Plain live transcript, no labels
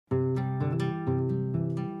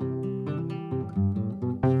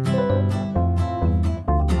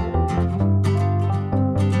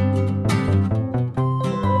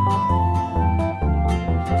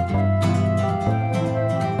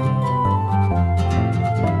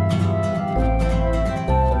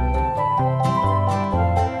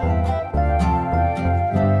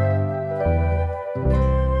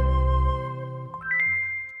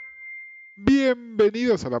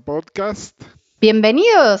Bienvenidos a la podcast.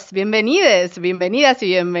 Bienvenidos, bienvenides, bienvenidas y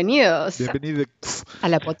bienvenidos Bienvenidos a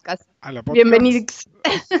la podcast. a la podcast. Bienvenidos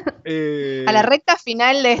a la recta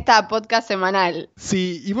final de esta podcast semanal.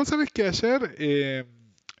 Sí, y vos sabés que ayer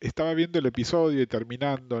estaba viendo el episodio y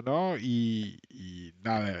terminando, ¿no? Y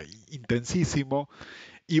nada, intensísimo.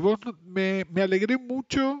 Y me alegré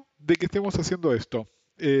mucho de que estemos haciendo esto.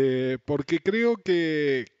 Porque creo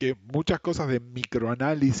que muchas cosas de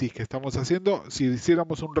microanálisis que estamos haciendo, si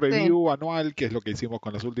hiciéramos un Sí. review anual, que es lo que hicimos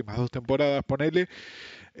con las últimas 2 temporadas, ponele,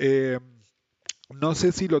 eh, no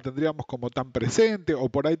sé si lo tendríamos como tan presente o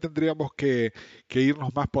por ahí tendríamos que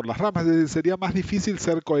irnos más por las ramas. Es decir, sería más difícil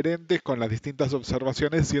ser coherentes con las distintas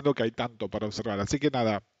observaciones, siendo que hay tanto para observar. Así que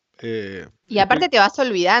nada, Y aparte te vas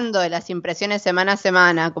olvidando de las impresiones semana a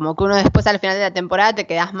semana, como que uno después al final de la temporada te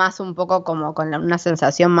quedás más un poco como con una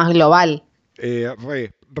sensación más global.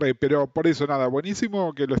 pero por eso nada,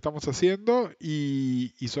 buenísimo que lo estamos haciendo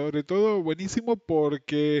y sobre todo buenísimo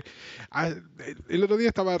porque el otro día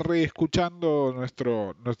estaba reescuchando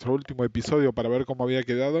nuestro último episodio para ver cómo había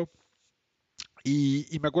quedado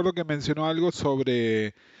y me acuerdo que mencionó algo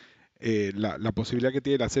sobre la posibilidad que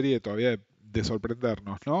tiene la serie de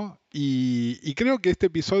sorprendernos, ¿no? Y creo que este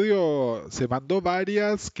episodio se mandó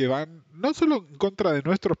varias que van no solo en contra de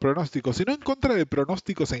nuestros pronósticos, sino en contra de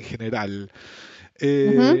pronósticos en general. Ujú.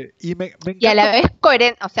 Me Y a encanta. la vez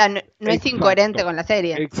coherente, o sea, no es incoherente Exacto, con la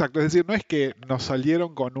serie. exacto. Es decir, no es que nos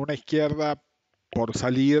salieron con una izquierda por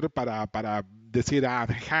salir para decir, ja,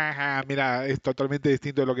 ja, mira, es totalmente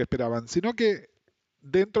distinto de lo que esperaban, sino que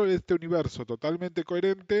dentro de este universo totalmente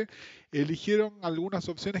coherente, eligieron algunas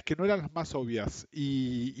opciones que no eran las más obvias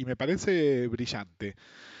y me parece brillante.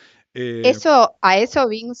 Eh, A eso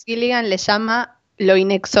Vince Gilligan le llama lo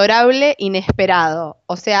inexorable, inesperado.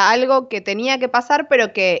 O sea, algo que tenía que pasar,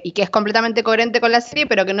 y que es completamente coherente con la serie,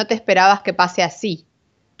 pero que no te esperabas que pase así.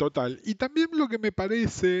 Total. Y también lo que me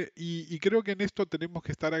parece, y creo que en esto tenemos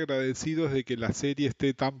que estar agradecidos de que la serie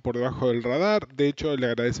esté tan por debajo del radar. De hecho, le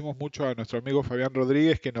agradecemos mucho a nuestro amigo Fabián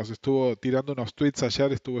Rodríguez que nos estuvo tirando unos tweets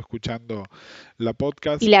ayer, estuvo escuchando la Y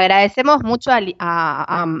podcast. le agradecemos mucho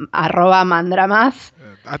a arroba Mandramas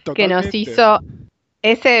que nos Totalmente. hizo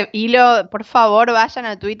ese hilo. Por favor, vayan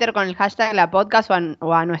a Twitter con el hashtag la podcast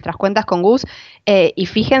o a nuestras cuentas con Gus, y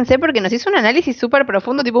fíjense porque nos hizo un análisis súper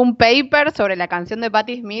profundo, tipo un paper sobre la canción de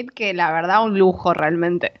Patti Smith, que la verdad un lujo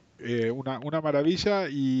realmente. Una maravilla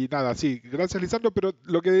y nada, sí, gracias Lisandro, pero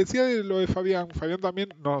lo que decía de lo de Fabián, Fabián también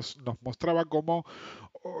nos mostraba cómo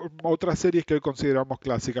otras series que hoy consideramos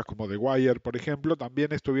clásicas, como The Wire, por ejemplo,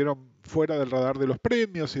 también estuvieron fuera del radar de los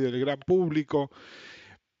premios y del gran público.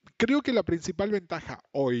 Creo que la principal ventaja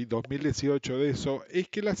hoy, 2018, de eso, es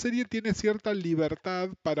que la serie tiene cierta libertad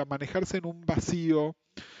para manejarse en un vacío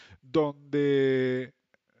donde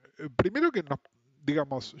primero que nos,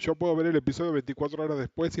 digamos, yo puedo ver el episodio 24 horas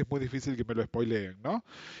después y es muy difícil que me lo spoileen, ¿no?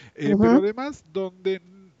 Pero Ujú. además donde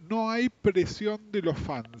no hay presión de los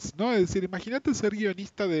fans, ¿no? Es decir, imagínate ser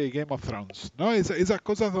guionista de Game of Thrones, ¿no? Esas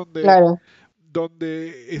cosas Claro.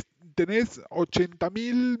 donde tenés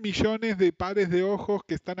 80.000 millones de pares de ojos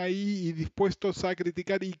que están ahí y dispuestos a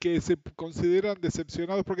criticar y que se consideran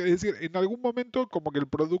decepcionados, porque es decir, en algún momento como que el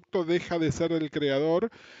producto deja de ser del creador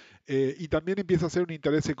y también empieza a ser un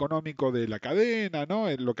interés económico de la cadena, ¿no?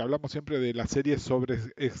 En lo que hablamos siempre de las series sobre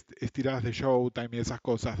estiradas de Showtime y esas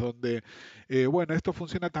cosas, donde, bueno, esto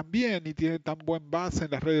funciona tan bien y tiene tan buen base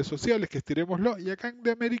en las redes sociales que estirémoslo. Y acá en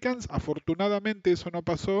The Americans, afortunadamente eso no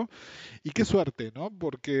pasó. Y qué suerte, ¿no?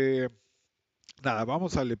 Porque, nada,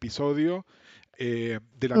 vamos al episodio. De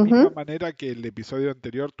la misma Ujú. manera que el episodio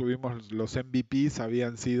anterior tuvimos los MVPs,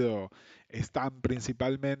 habían sido Stan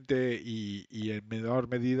principalmente y en menor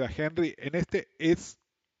medida Henry. En este es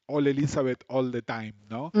All Elizabeth All the Time,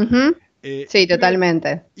 ¿no? Ujú. Eh, y, Sí, creo,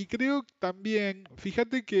 totalmente. y creo también,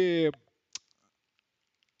 fíjate que,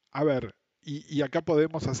 a ver, y acá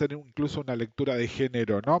podemos hacer incluso una lectura de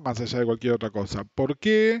género, ¿no? Más allá de cualquier otra cosa. ¿Por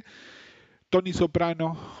qué Tony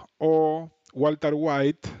Soprano o Walter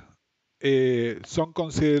White son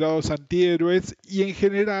considerados antihéroes y en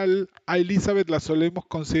general a Elizabeth la solemos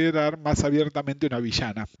considerar más abiertamente una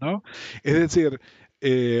villana, ¿no? Es decir,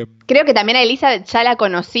 eh, Creo que también a Elizabeth ya la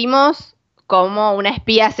conocimos como una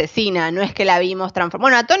espía asesina, no es que la vimos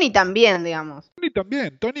transformar. Bueno, a Tony también, digamos. Tony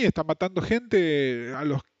también, Tony está matando gente a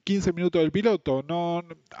los 15 minutos del piloto,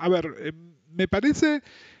 a ver, me parece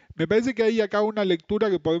que hay acá una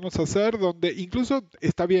lectura que podemos hacer donde incluso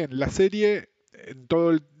está bien, la serie en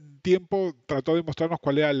todo el tiempo trató de mostrarnos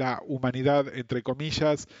cuál era la humanidad, entre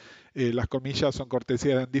comillas, las comillas son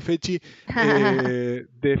cortesía de Andy Fechi,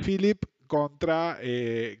 de Philip contra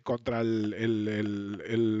el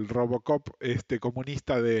Robocop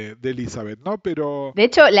comunista de Elizabeth, ¿no? Pero De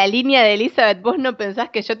hecho, la línea de Elizabeth, vos no pensás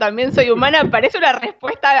que yo también soy humana, parece una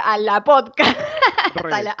respuesta a la podcast re,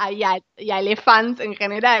 y a Elefants en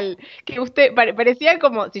general. Que usted parecía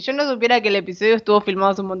como, si yo no supiera que el episodio estuvo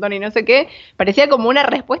filmado hace un montón y no sé qué, parecía como una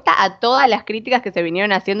respuesta a todas las críticas que se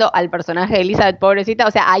vinieron haciendo al personaje de Elizabeth, pobrecita.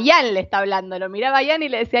 O sea, a Ian le está hablando, lo miraba a Ian y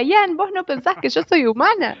le decía, Ian, vos no pensás que yo soy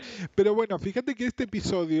humana. pero bueno, fíjate que este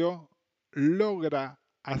episodio logra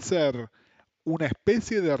hacer una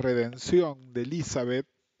especie de redención de Elizabeth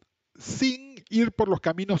sin ir por los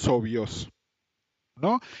caminos obvios,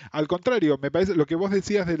 ¿no? Al contrario, me parece lo que vos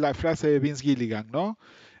decías de la frase de Vince Gilligan, ¿no?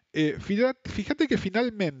 Fíjate que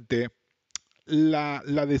finalmente la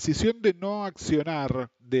decisión de no accionar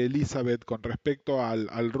de Elizabeth con respecto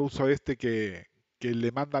al ruso que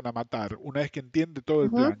le mandan a matar, una vez que entiende todo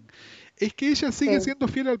el Ujú. plan, es que ella sigue Sí, siendo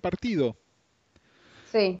fiel al partido,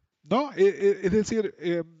 sí. ¿no? Es decir,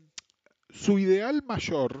 su ideal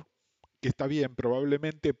mayor, que está bien,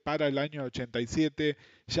 probablemente para el año 87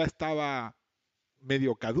 ya estaba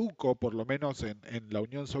medio caduco, por lo menos en la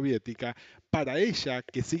Unión Soviética, para ella,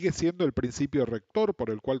 que sigue siendo el principio rector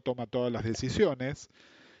por el cual toma todas las decisiones,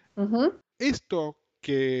 Ujú. esto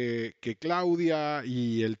que Claudia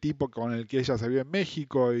y el tipo con el que ella se vio en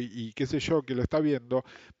México y qué sé yo, que lo está viendo,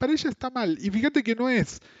 para ella está mal. Y fíjate que no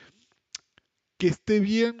es que esté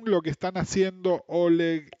bien lo que están haciendo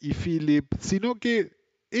Oleg y Philip, sino que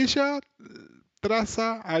ella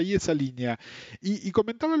traza ahí esa línea. Y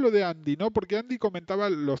comentaba lo de Andy, ¿no? Porque Andy comentaba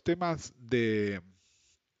los temas de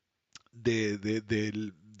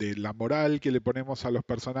la moral que le ponemos a los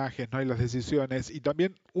personajes, ¿no? Y las decisiones. Y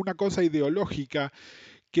también una cosa ideológica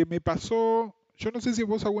que me pasó. Yo no sé si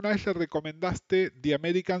vos alguna vez le recomendaste The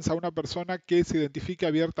Americans a una persona que se identifique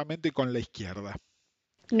abiertamente con la izquierda.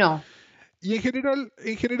 No. Y en general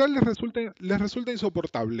les resulta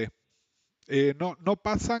insoportable. No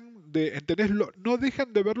pasan de, ¿entendés? No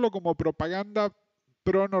dejan de verlo como propaganda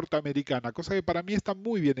pro norteamericana, cosa que para mí está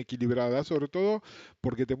muy bien equilibrada, sobre todo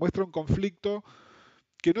porque te muestra un conflicto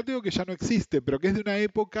que no digo que ya no existe, pero que es de una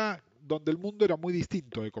época donde el mundo era muy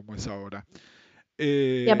distinto de como es ahora.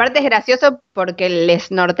 Y Eh, aparte es gracioso porque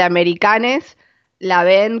los norteamericanos la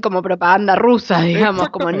ven como propaganda rusa, digamos,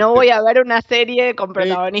 como no exactamente, voy a ver una serie con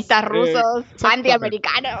protagonistas rusos exactamente.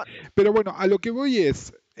 antiamericanos. Pero bueno, a lo que voy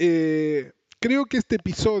es, creo que este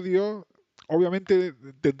episodio, obviamente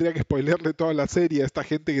tendría que spoilerle toda la serie a esta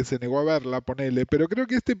gente que se negó a verla, ponele, pero creo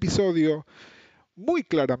que este episodio muy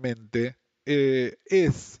claramente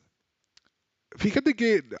es, fíjate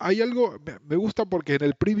que hay algo, me gusta porque en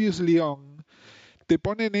el Previously On te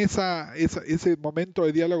ponen ese momento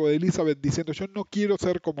de diálogo de Elizabeth diciendo yo no quiero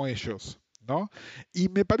ser como ellos, ¿no? Y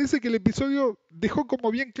me parece que el episodio dejó como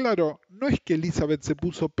bien claro, no es que Elizabeth se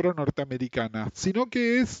puso pro norteamericana, sino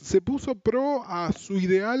que se puso pro a su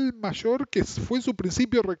ideal mayor que fue su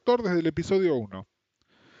principio rector desde el episodio uno.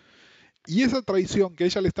 Y esa traición que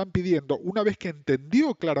ella le están pidiendo, una vez que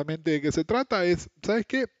entendió claramente de qué se trata, es, ¿sabes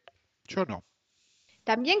qué? Yo no.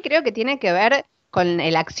 También creo que tiene que ver con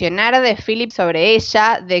el accionar de Philip sobre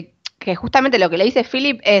ella, de que justamente lo que le dice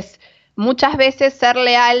Philip es muchas veces ser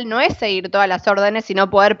leal no es seguir todas las órdenes, sino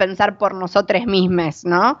poder pensar por nosotros mismos,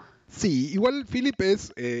 ¿no? Sí, igual Philip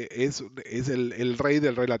es el rey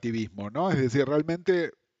del relativismo, ¿no? Es decir,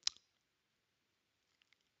 realmente,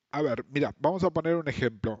 a ver, mira, vamos a poner un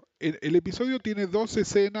ejemplo. El episodio tiene dos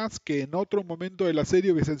escenas que en otro momento de la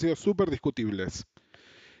serie hubiesen sido súper discutibles,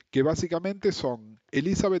 que básicamente son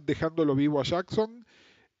Elizabeth dejándolo vivo a Jackson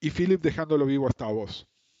y Philip dejándolo vivo a Stavros,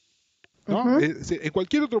 ¿no? Ujú. En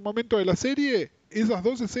cualquier otro momento de la serie, esas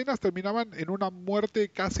dos escenas terminaban en una muerte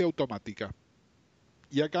casi automática.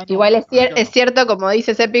 Y acá no, Igual acá es no. cierto, como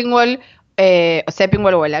dice Seppingwell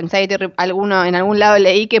o el Anxiety en algún lado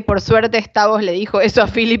leí que por suerte Stavos le dijo eso a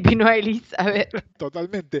Philip y no a Elizabeth.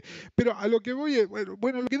 Totalmente. Pero a lo que voy es,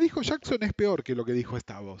 bueno, lo que dijo Jackson es peor que lo que dijo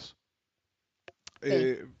Stavros. Sí.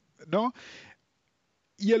 Eh, ¿No?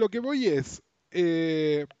 Y a lo que voy es,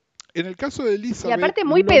 eh, en el caso de Y Elizabeth, aparte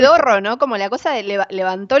muy lo deja, pedorro, ¿no? Como la cosa de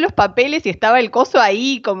levantó los papeles y estaba el coso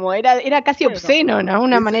ahí, como era casi bueno, obsceno, ¿no?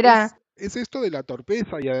 Una manera. es esto de la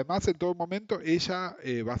torpeza y además en todo momento ella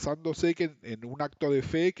basándose en un acto de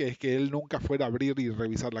fe que es que él nunca fuera a abrir y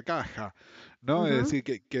revisar la caja, ¿no? Es Ujú. decir,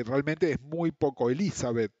 que realmente es muy poco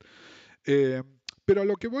Elizabeth. Eh, pero a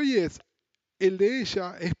lo que voy es, el de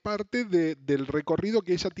ella es parte del recorrido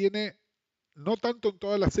que ella tiene, no tanto en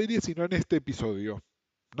toda la serie, sino en este episodio.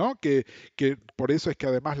 ¿no? Que por eso es que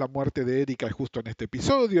además la muerte de Erika es justo en este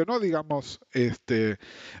episodio, ¿no? Digamos,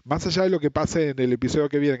 más allá de lo que pase en el episodio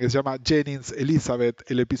que viene, que se llama Jennings Elizabeth,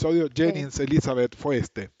 el episodio Sí, Jennings Elizabeth fue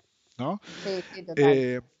este, ¿no? sí, sí, total.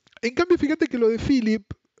 Eh, en cambio, fíjate que lo de Philip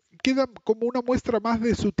queda como una muestra más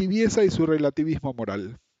de su tibieza y su relativismo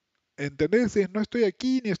moral. ¿Entendés? No estoy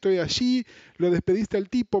aquí ni estoy allí, lo despediste al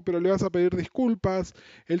tipo, pero le vas a pedir disculpas,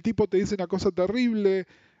 el tipo te dice una cosa terrible,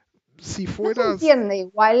 si No se fueras... entiende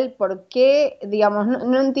igual por qué, digamos,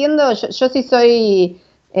 no entiendo, yo sí soy,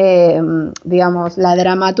 digamos, la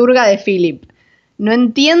dramaturga de Philip. No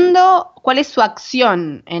entiendo cuál es su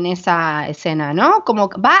acción en esa escena, ¿no? Como,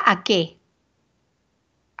 ¿va a qué?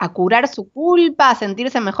 ¿A curar su culpa? ¿A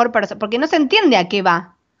sentirse mejor persona? Porque no se entiende a qué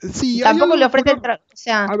va. Y Sí, hay tampoco le algo que ofrece uno... o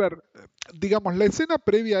sea, A ver, digamos, la escena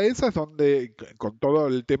previa a esa es donde, con todo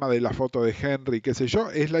el tema de la foto de Henry, qué sé yo,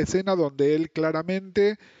 es la escena donde él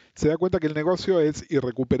claramente se da cuenta que el negocio es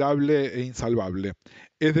irrecuperable e insalvable.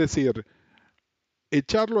 Es decir,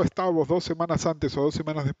 echarlo a Stavros 2 semanas antes o 2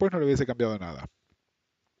 semanas después no le hubiese cambiado nada.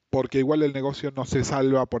 Porque igual el negocio no se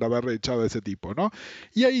salva por haber echado a ese tipo, ¿no?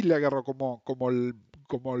 Y ahí le agarró como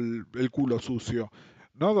el culo sucio,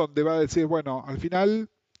 ¿no? Donde va a decir, bueno, al final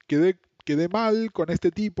quedé mal con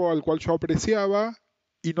este tipo al cual yo apreciaba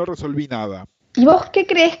y no resolví nada. ¿y vos qué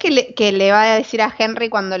crees que le va a decir a Henry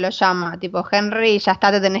cuando lo llama? Tipo, Henry, ya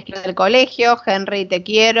está, te tenés que ir del colegio, Henry, te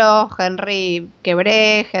quiero, Henry,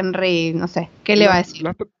 quebré, Henry, no sé, ¿qué le va a Las, decir?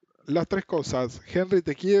 las, las tres cosas, Henry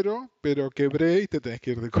te quiero, pero quebré y te tenés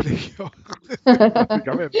que ir de colegio.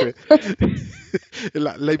 Básicamente.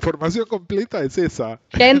 La información completa es esa,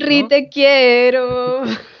 Henry, ¿no? te quiero,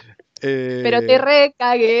 pero te Eh,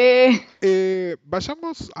 recagué.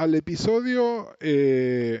 Vayamos al episodio,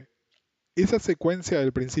 esa secuencia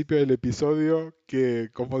del principio del episodio que,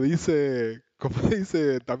 como dice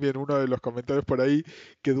también uno de los comentarios por ahí,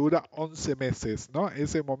 que dura 11 meses, ¿no?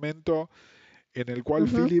 Ese momento en el cual Ujú.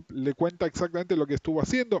 Philip le cuenta exactamente lo que estuvo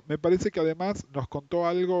haciendo. Me parece que además nos contó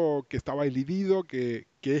algo que estaba elidido, que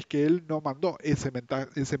es que él no mandó ese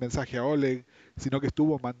mensaje a Oleg, sino que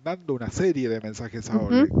estuvo mandando una serie de mensajes a Ujú.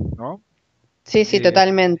 Oleg, ¿no? Sí, sí, Eh,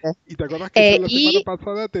 totalmente. y te acordás que yo la semana Y,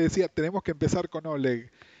 pasada te decía, tenemos que empezar con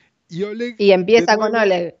Oleg. Y Oleg, y de empieza con nuevo,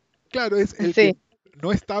 Oleg. claro, es el que Sí,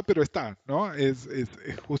 no está, pero está, ¿no? Es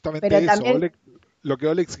pero justamente eso, también, Oleg, lo que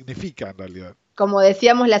Oleg significa en realidad. como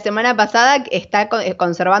decíamos la semana pasada, está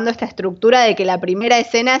conservando esta estructura de que la primera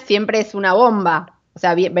escena siempre es una bomba. O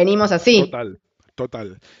sea, venimos así. Total,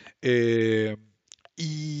 total. Eh,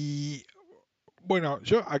 y bueno,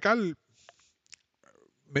 yo acá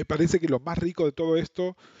me parece que lo más rico de todo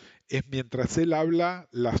esto es mientras él habla,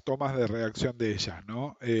 las tomas de reacción de ella,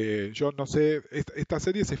 ¿no? Yo no sé, esta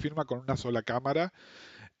serie se filma con una sola cámara,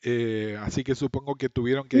 así que supongo que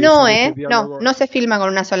tuvieron que No, hacer ese no, diálogo, no se filma con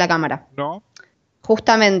una sola cámara. ¿no?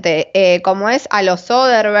 Justamente, como es a los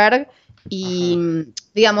Soderbergh y, Ajá,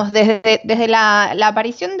 digamos, desde la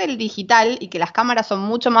aparición del digital y que las cámaras son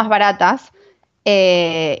mucho más baratas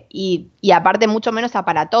y aparte mucho menos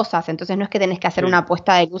aparatosas, entonces no es que tenés que hacer sí, una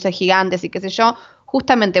puesta de luces gigantes y qué sé yo,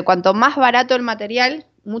 justamente cuanto más barato el material,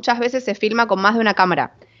 muchas veces se filma con más de una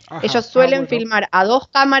cámara. ajá, Ellos ah, suelen bueno, filmar a dos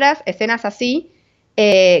cámaras, escenas así,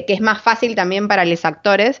 que es más fácil también para los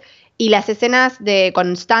actores, y las escenas de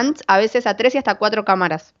Constant a veces a tres y hasta cuatro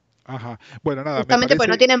cámaras, ajá. Bueno, nada, me justamente porque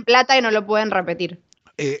no parece, tienen plata y no lo pueden repetir.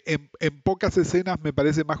 en pocas escenas me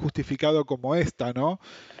parece más justificado como esta, ¿no?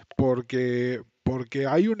 Porque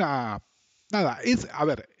hay una, nada, a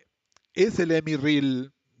ver, es el Emmy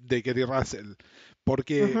Reel de Kerry Russell,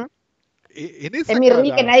 porque Ujú. en Es esa mi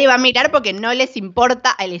reel que cara, nadie va a mirar porque no les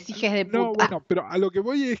importa a los hijos de no, puta. bueno, pero a lo que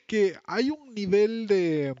voy es que hay un nivel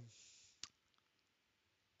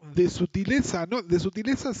de sutileza, ¿no? De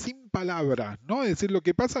sutileza sin palabras, ¿no? Es decir, lo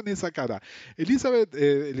que pasa en esa cara. Elizabeth,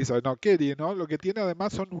 no, Kerry, ¿no? Lo que tiene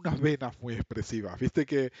además son unas venas muy expresivas. Viste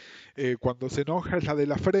que cuando se enoja es la de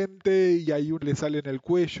la frente y ahí le sale en el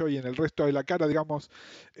cuello y en el resto de la cara, digamos,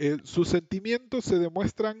 sus sentimientos se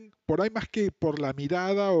demuestran por ahí más que por la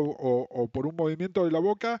mirada o por un movimiento de la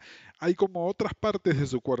boca, hay como otras partes de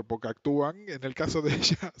su cuerpo que actúan. En el caso de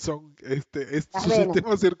ella son, es Las su venas.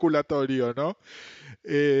 sistema circulatorio, ¿no?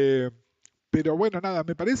 Eh, pero bueno, nada,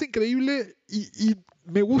 me parece increíble y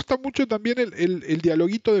me gusta mucho también el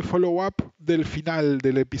dialoguito de follow-up del final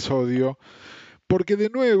del episodio. Porque de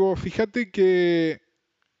nuevo, fíjate que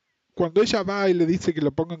cuando ella va y le dice que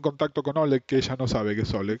lo ponga en contacto con Oleg, que ella no sabe que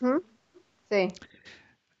es Oleg, Ujú. Sí.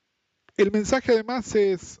 el mensaje además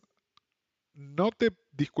es, no te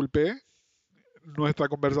disculpé, nuestra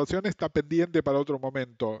conversación está pendiente para otro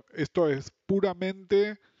momento. Esto es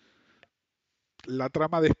puramente la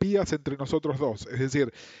trama de espías entre nosotros dos. Es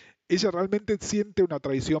decir, ella realmente siente una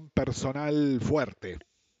traición personal fuerte,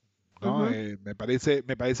 ¿no? Ujú. Me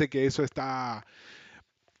parece que eso está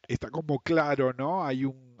como claro, ¿no?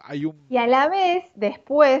 Y a la vez,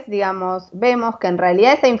 después, digamos, vemos que en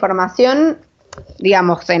realidad esa información,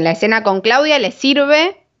 digamos, en la escena con Claudia le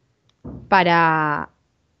sirve para,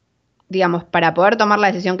 digamos, para poder tomar la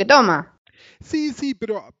decisión que toma. Sí, sí,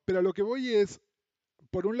 pero a lo que voy es,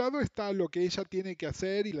 por un lado está lo que ella tiene que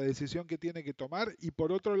hacer y la decisión que tiene que tomar, y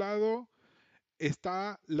por otro lado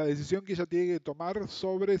está la decisión que ella tiene que tomar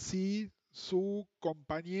sobre si su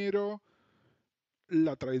compañero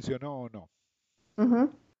la traicionó o no.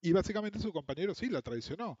 Ujú. Y básicamente su compañero sí la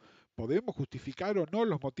traicionó. Podemos justificar o no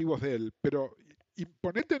los motivos de él, pero y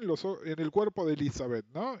ponete en el cuerpo de Elizabeth,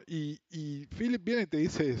 ¿no? Y Philip viene y te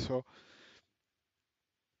dice eso.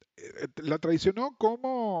 La traicionó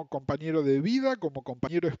como compañero de vida, como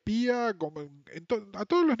compañero espía, a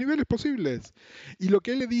todos los niveles posibles. Y lo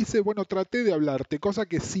que él le dice, bueno, traté de hablarte, cosa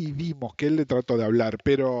que sí vimos que él le trató de hablar,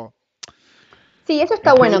 pero Sí, eso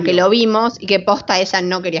está en bueno que serio. lo vimos y que posta ella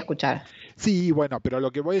no quería escuchar. Sí, bueno, pero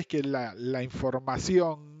lo que voy es que la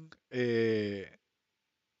información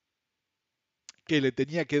que le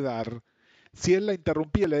tenía que dar, si él la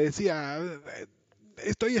interrumpía, le decía,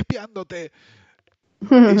 estoy espiándote,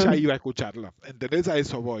 ella iba a escucharla, ¿entendés? A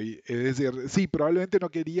eso voy. Es decir, sí, probablemente no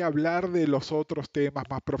quería hablar de los otros temas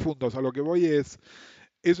más profundos. A lo que voy es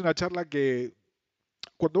una charla que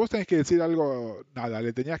cuando vos tenés que decir algo, nada,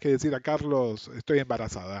 le tenías que decir a Carlos, estoy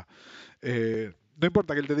embarazada. No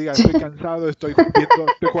importa que él te diga, estoy cansado, estoy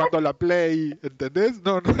jugando a la Play, ¿entendés?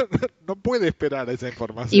 No puede esperar esa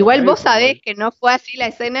información, Igual a vos eso sabés voy. que no fue así la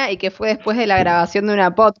escena y que fue después de la grabación de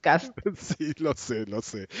una podcast. Sí, lo sé, lo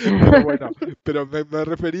sé. Pero bueno, pero me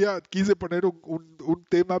refería, quise poner un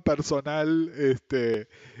tema personal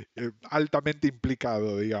altamente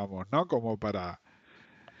implicado, digamos, ¿no? Como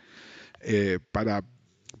eh, para,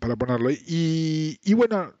 para ponerlo. Y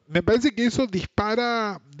bueno, me parece que eso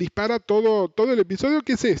dispara todo el episodio,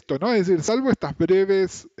 que es esto, ¿no? Es decir, salvo estas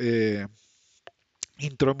breves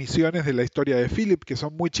intromisiones de la historia de Philip, que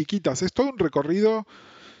son muy chiquitas, es todo un recorrido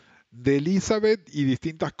de Elizabeth y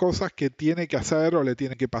distintas cosas que tiene que hacer o le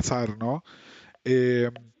tiene que pasar, ¿no? Eh,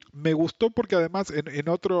 Me gustó porque además en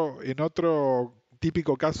otro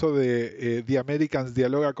típico caso de The Americans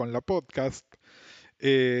dialoga con la podcast,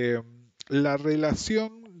 eh, la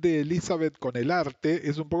relación de Elizabeth con el arte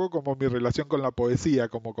es un poco como mi relación con la poesía,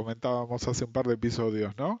 como comentábamos hace un par de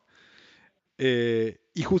episodios, ¿no?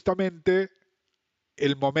 Y justamente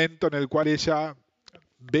el momento en el cual ella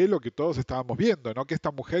ve lo que todos estábamos viendo, ¿no? Que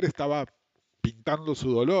esta mujer estaba pintando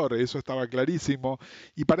su dolor, eso estaba clarísimo,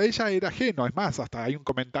 y para ella era ajeno, es más, hasta hay un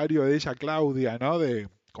comentario de ella, Claudia, ¿no? De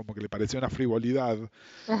como que le parecía una frivolidad,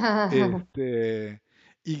 este,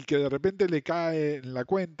 y que de repente le cae en la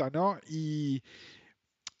cuenta, ¿no?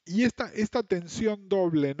 Y esta tensión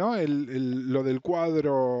doble, ¿no? Lo del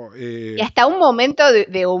cuadro, Y hasta un momento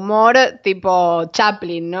de humor tipo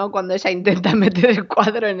Chaplin, ¿no? Cuando ella intenta meter el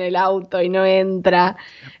cuadro en el auto y no entra.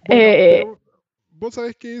 bueno, Eh, pero vos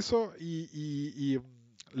sabés que eso, y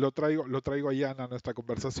lo traigo a Ian a nuestra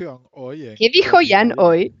conversación hoy en ¿Qué ¿Qué dijo Jan pasaría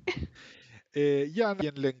hoy? si? Y a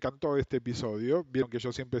quien le encantó este episodio, vieron que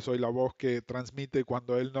yo siempre soy la voz que transmite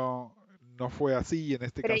cuando él no fue así, y en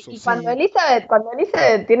este Pero, caso y sí. Cuando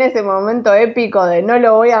Elizabeth tiene ese momento épico de no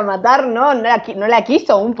lo voy a matar, ¿no? No la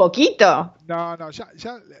quiso un poquito. No, no, ya,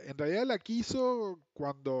 en realidad la quiso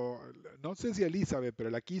cuando, no sé si Elizabeth, pero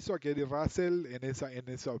la quiso a Kerry Russell en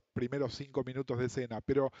esos primeros 5 minutos de escena.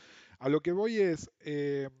 Pero a lo que voy es,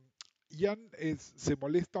 Ian se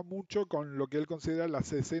molesta mucho con lo que él considera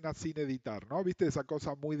las escenas sin editar, ¿no? ¿Viste esa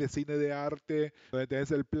cosa muy de cine de arte, donde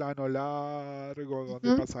tenés el plano largo,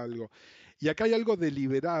 donde Ujú, pasa algo? Y acá hay algo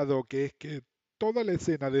deliberado, que es que toda la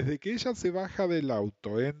escena, desde que ella se baja del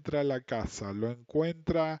auto, entra a la casa, la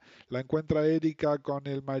encuentra Erika con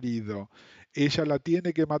el marido, ella la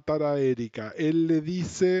tiene que matar a Erika, él le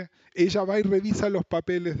dice, ella va y revisa los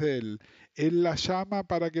papeles de él la llama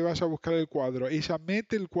para que vaya a buscar el cuadro, ella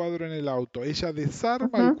mete el cuadro en el auto, ella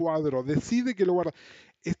desarma el ujú. cuadro, decide que lo guarda.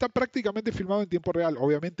 Está prácticamente filmado en tiempo real.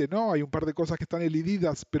 Obviamente no, hay un par de cosas que están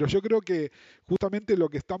elididas, pero yo creo que justamente lo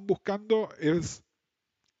que están buscando es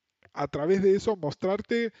a través de eso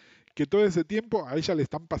mostrarte que todo ese tiempo a ella le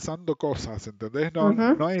están pasando cosas, ¿entendés? No,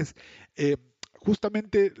 Ujú. no es eh,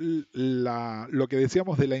 justamente lo que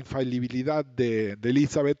decíamos de la infalibilidad de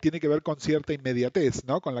Elizabeth tiene que ver con cierta inmediatez,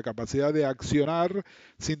 ¿no? Con la capacidad de accionar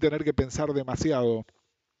sin tener que pensar demasiado.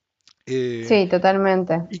 Eh, Sí,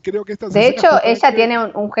 totalmente. y creo que estas De escenas hecho, ella justamente, tiene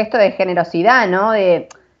un gesto de generosidad, ¿no?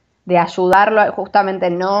 de ayudarlo a justamente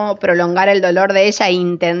no prolongar el dolor de ella e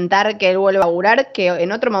intentar que él vuelva a augurar, que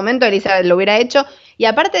en otro momento Elizabeth lo hubiera hecho, y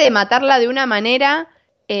aparte de matarla de una manera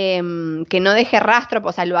que no deje rastro,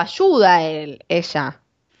 o sea, lo ayuda ella,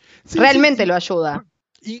 Sí, sí, realmente lo ayuda.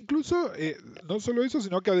 incluso no solo eso,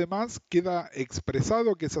 sino que además queda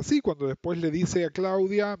expresado que es así cuando después le dice a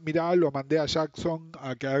Claudia, mira, lo mandé a Jackson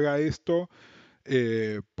a que haga esto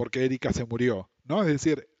porque Erika se murió, ¿no? Es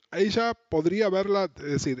decir, ella podría haberla,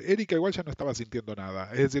 es decir, Erika igual ya no estaba sintiendo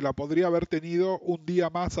nada, es decir, la podría haber tenido un día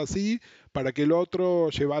más así para que el otro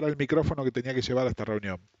llevara el micrófono que tenía que llevar a esta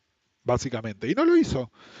reunión, básicamente. Y no lo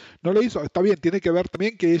hizo, no lo hizo. Está bien, tiene que ver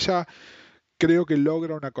también que ella creo que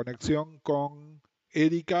logra una conexión con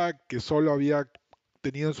Erika que solo había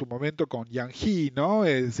tenido en su momento con Yang Hee, ¿no?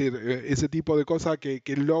 Es decir, ese tipo de cosa que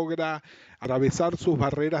logra atravesar sus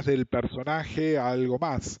barreras del personaje a algo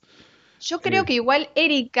más. Yo creo Eh, que igual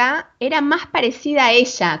Erika era más parecida a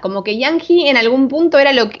ella, como que Yanji en algún punto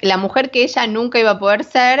era la mujer que ella nunca iba a poder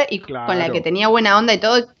ser y con la que claro. tenía buena onda y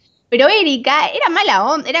todo. Pero Erika era mala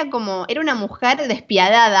onda, era una mujer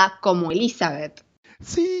despiadada como Elizabeth.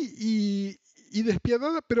 Sí, y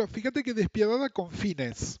despiadada, pero fíjate que despiadada con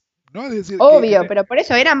fines, ¿no? Es decir, que Obvio, pero por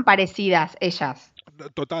eso eran parecidas ellas.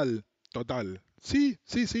 total, total. Sí,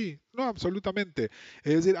 sí, sí, no, absolutamente.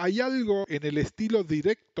 Es decir, hay algo en el estilo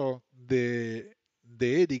directo de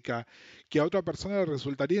Erika que a otra persona le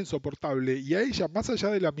resultaría insoportable y a ella, más allá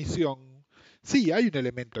de la misión, sí, hay un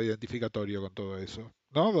elemento identificatorio con todo eso,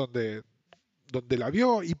 ¿no? Donde la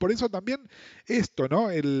vio y por eso también esto,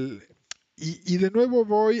 ¿no? Y de nuevo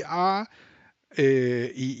voy a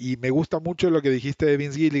y me gusta mucho lo que dijiste de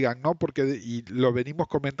Vince Gilligan, ¿no? Porque, y lo venimos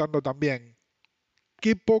comentando también,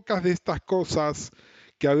 qué pocas de estas cosas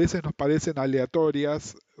que a veces nos parecen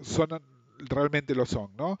aleatorias son realmente lo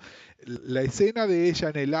son, ¿no? La escena de ella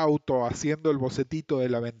en el auto haciendo el bocetito de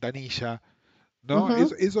la ventanilla, ¿no?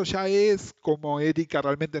 Ujú. Eso ya es como Erika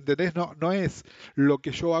realmente, ¿entendés? No, no es lo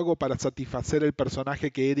que yo hago para satisfacer el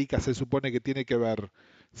personaje que Erika se supone que tiene que ver,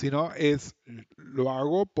 sino es lo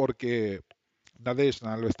hago porque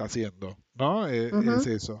Nadeshna lo está haciendo, ¿no? Es Ujú.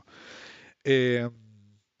 eso. Eh,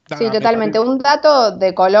 Sí, nada, me totalmente. parece. Un dato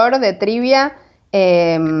de color, de trivia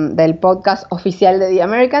del podcast oficial de The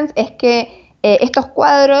Americans es que estos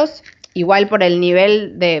cuadros, igual por el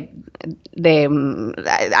nivel de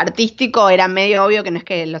artístico, era medio obvio que no es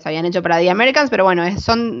que los habían hecho para The Americans, pero bueno,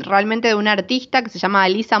 son realmente de una artista que se llama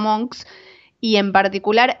Lisa Monks. Y en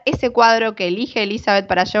particular, ese cuadro que elige Elizabeth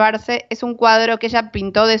para llevarse es un cuadro que ella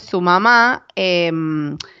pintó de su mamá.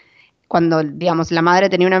 Cuando, digamos, la madre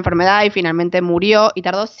tenía una enfermedad y finalmente murió y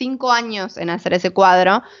tardó 5 años en hacer ese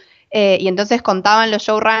cuadro. Y entonces contaban los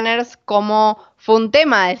showrunners cómo fue un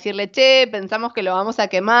tema decirle, che, pensamos que lo vamos a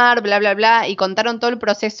quemar, bla, bla, bla, y contaron todo el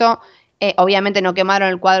proceso. Obviamente no quemaron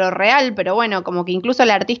el cuadro real, pero bueno, como que incluso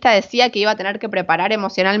la artista decía que iba a tener que preparar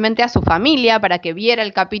emocionalmente a su familia para que viera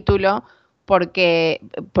el capítulo, porque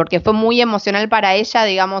fue muy emocional para ella,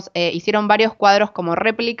 digamos, hicieron varios cuadros como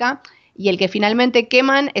réplica y el que finalmente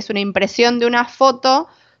queman es una impresión de una foto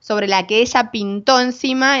sobre la que ella pintó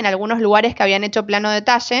encima en algunos lugares que habían hecho plano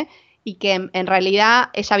detalle y que en realidad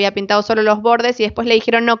ella había pintado solo los bordes y después le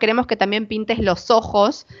dijeron, no, queremos que también pintes los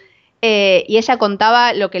ojos. Y ella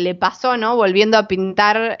contaba lo que le pasó, ¿no? Volviendo a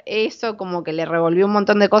pintar eso, como que le revolvió un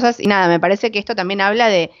montón de cosas. Y nada, me parece que esto también habla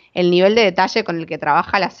de el nivel de detalle con el que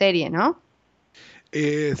trabaja la serie, ¿no?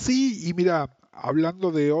 Sí, y mira,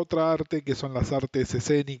 hablando de otra arte que son las artes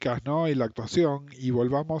escénicas, ¿no? Y la actuación, y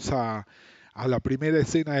volvamos a la primera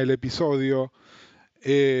escena del episodio.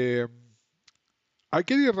 eh, a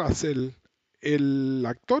Kerry Russell, el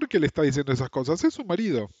actor que le está diciendo esas cosas, es su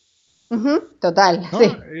marido, Ujú, total, ¿no?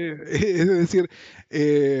 sí. Es decir,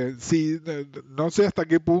 si, no sé hasta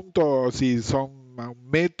qué punto, si son un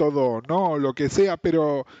método o no, lo que sea,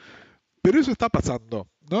 pero eso está pasando,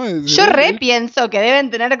 ¿no? Es decir, Yo re pienso que deben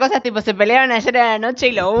tener cosas tipo se pelearon ayer a la noche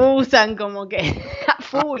y lo usan como que a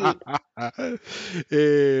full.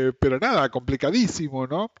 Pero nada, complicadísimo,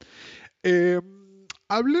 ¿no? Eh,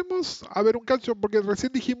 hablemos, a ver, un cacho, porque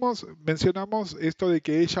recién dijimos, mencionamos esto de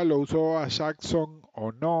que ella lo usó a Jackson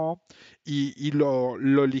o no, y lo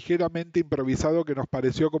ligeramente improvisado que nos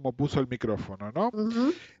pareció como puso el micrófono, ¿no?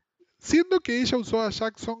 Ujú. Siendo que ella usó a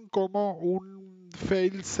Jackson como un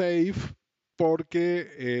fail safe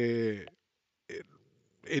porque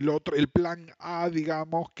el otro, el plan A,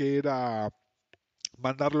 digamos, que era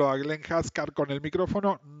mandarlo a Glenn Haskar con el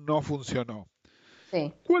micrófono, no funcionó.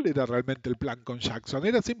 Sí. ¿Cuál era realmente el plan con Jackson?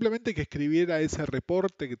 ¿Era simplemente que escribiera ese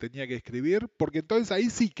reporte que tenía que escribir? Porque entonces ahí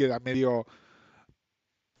sí queda medio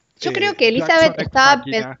Yo creo que Jackson Elizabeth ex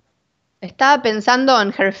máquina. estaba pensando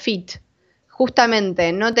en her feet,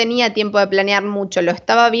 justamente no tenía tiempo de planear mucho,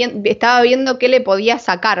 estaba viendo qué le podía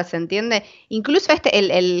sacar, ¿se entiende? Incluso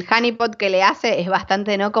el honeypot que le hace es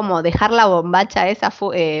bastante, ¿no? Como dejar la bombacha esa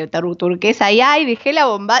turquesa ahí, ay, dejé la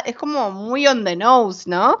bomba, es como muy on the nose,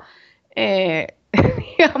 ¿no? Eh,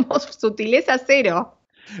 digamos, sutileza cero.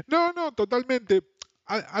 No, no, totalmente.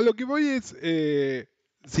 A lo que voy es,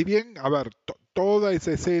 si bien, a ver, toda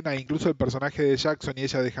esa escena, incluso el personaje de Jackson y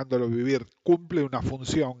ella dejándolo vivir, cumple una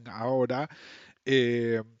función ahora,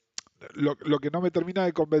 eh, lo que no me termina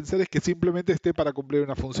de convencer es que simplemente esté para cumplir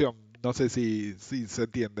una función. No sé si se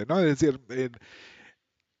entiende, ¿no? Es decir,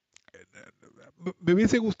 me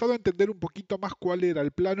hubiese gustado entender un poquito más cuál era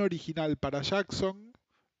el plan original para Jackson,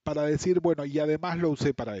 para decir, bueno, y además lo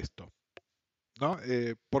usé para esto. ¿No?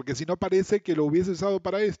 Porque si no parece que lo hubiese usado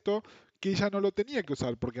para esto, que ella no lo tenía que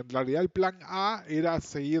usar, porque en realidad el plan A era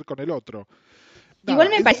seguir con el otro. Igual Nada,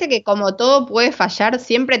 me parece que como todo puede fallar,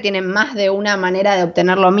 siempre tienen más de una manera de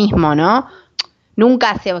obtener lo mismo, ¿no?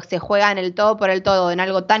 Nunca se juega en el todo por el todo, en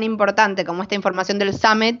algo tan importante como esta información del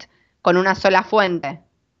summit con una sola fuente.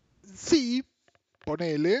 sí,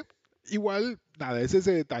 ponele, igual, nada, es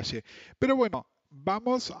ese detalle. Pero bueno,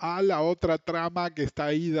 vamos a la otra trama que está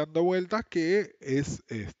ahí dando vueltas, que es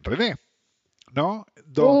René, ¿no?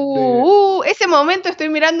 Donde, Ese momento estoy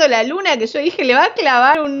mirando la luna que yo dije, le va a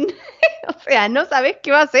clavar un... O sea, no sabés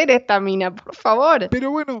qué va a hacer esta mina, por favor.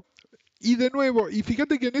 pero bueno, y de nuevo, y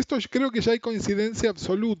fíjate que en esto yo creo que ya hay coincidencia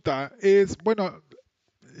absoluta, es, bueno,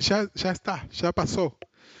 ya está, ya pasó.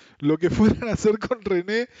 Lo que fueran a hacer con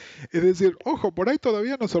René, es decir, ojo, por ahí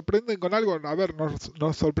todavía nos sorprenden con algo. A ver,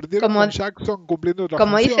 nos sorprendieron Como, con Jackson cumpliendo otra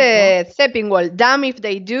como función, ¿no? dice Seppingwall, damn if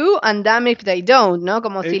they do and damn if they don't, ¿no?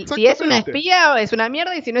 Como si es una Exactamente, espía es una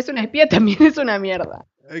mierda y si no es una espía también es una mierda.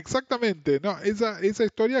 exactamente. No, esa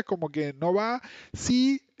historia es como que no va.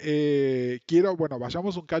 Sí, quiero, bueno,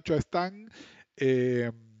 vayamos un cacho a Stan.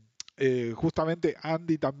 eh, Justamente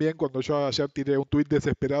Andy también, cuando yo ayer tiré un tuit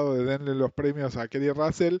desesperado de denle los premios a Kerry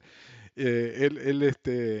Russell,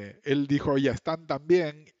 él dijo, ya están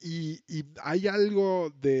también, y hay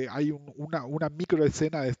algo hay una micro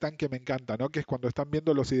escena de Stan que me encanta, ¿no? Que es cuando están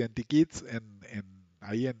viendo los identikits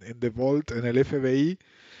ahí en The Vault, en el FBI,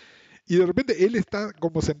 y de repente él está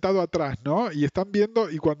como sentado atrás, ¿no? Y están viendo,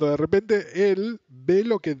 y cuando de repente él ve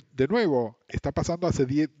lo que de nuevo está pasando hace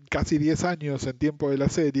casi 10 años en tiempo de la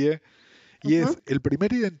serie, y Ujú, es el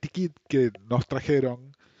primer identikit que nos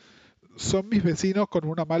trajeron son mis vecinos con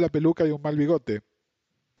una mala peluca y un mal bigote.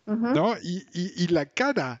 ujú. ¿No? Y la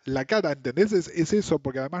cara, ¿entendés? Es eso,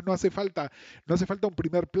 porque además no hace falta un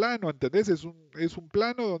primer plano, ¿entendés? Es un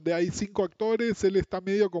plano donde hay 5 actores, él está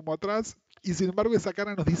medio como atrás, y sin embargo esa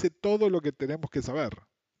cara nos dice todo lo que tenemos que saber,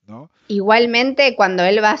 ¿no? Igualmente, cuando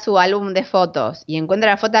él va a su álbum de fotos y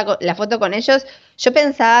encuentra la foto con ellos, yo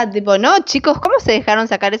pensaba, tipo, no, chicos, ¿cómo se dejaron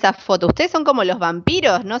sacar esa foto? Ustedes son como los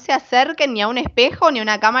vampiros, no se acerquen ni a un espejo ni a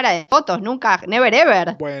una cámara de fotos, nunca, never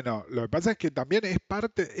ever. Bueno, lo que pasa es que también es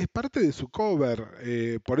parte de su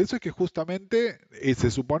cover, por eso es que justamente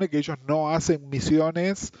se supone que ellos no hacen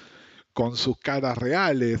misiones con sus caras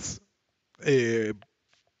reales. eh,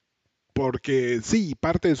 Porque sí,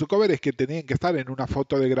 parte de su cover es que tenían que estar en una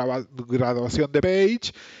foto de graduación de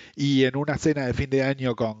Page y en una cena de fin de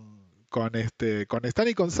año con Stan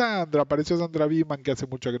y con Sandra. Apareció Sandra Beeman que hace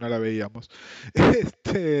mucho que no la veíamos.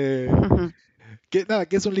 Este, que nada,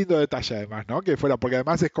 que es un lindo detalle además, ¿no? Que fuera, porque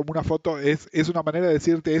además es como una foto, es una manera de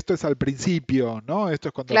decirte esto es al principio, ¿no? Esto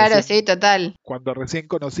es cuando Claro, recién, sí, total. cuando recién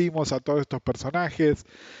conocimos a todos estos personajes.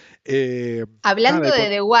 Hablando Nada, y de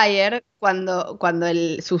The Wire, cuando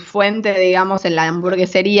su fuente, digamos, en la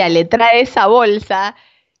hamburguesería le trae esa bolsa,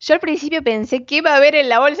 yo al principio pensé que iba a haber en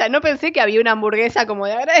la bolsa, no pensé que había una hamburguesa como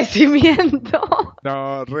de agradecimiento.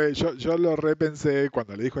 no, yo lo repensé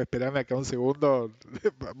cuando le dijo, espérame acá un segundo.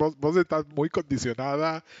 Vos estás muy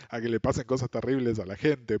condicionada a que le pasen cosas terribles a la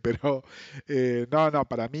gente, pero no,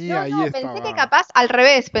 para mí No, ahí no, pensé que estaba. capaz al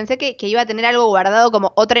revés, pensé que iba a tener algo guardado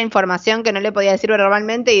como otra información que no le podía decir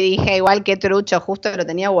verbalmente y dije, igual que trucho, justo lo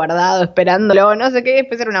tenía guardado, esperándolo, no sé qué, y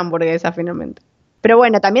después era una hamburguesa finalmente. Pero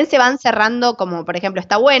bueno, también se van cerrando como, por ejemplo,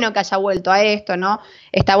 está bueno que haya vuelto a esto, ¿no?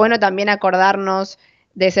 Está bueno también acordarnos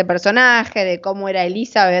de ese personaje, de cómo era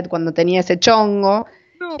Elizabeth cuando tenía ese chongo.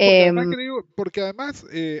 No, porque además Em, creo, porque además,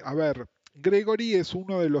 a ver, Gregory es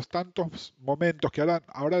uno de los tantos momentos que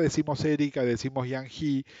ahora decimos Erika, decimos Yang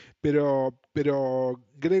Hee, pero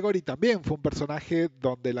Gregory también fue un personaje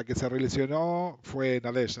donde la que se relacionó fue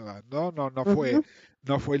Nadezhda, ¿no? No, no fue, Ujú.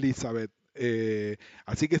 no fue Elizabeth.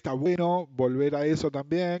 Así que está bueno volver a eso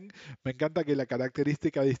también. Me encanta que la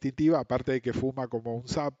característica distintiva, aparte de que fuma como un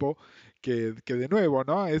sapo, que de nuevo,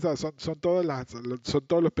 ¿no? Esas son todos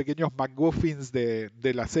los pequeños MacGuffins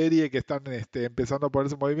de la serie que están empezando a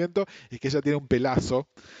ponerse en movimiento, y que ella tiene un pelazo,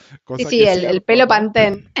 Sí, cosa que sí, es el cierto, pelo ¿no?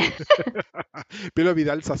 Pantene. Pelo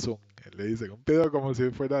Vidal Sassoon, le dicen, un pedo como si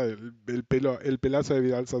fuera el pelazo de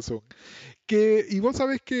Vidal Sassoon. Y vos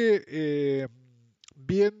sabés que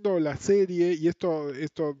viendo la serie, y esto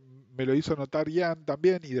me lo hizo notar Ian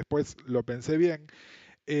también, y después lo pensé bien,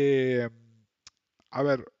 eh, a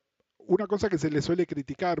ver, una cosa que se le suele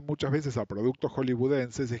criticar muchas veces a productos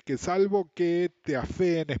hollywoodenses es que, salvo que te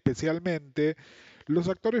afeen especialmente, los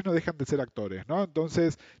actores no dejan de ser actores, ¿no?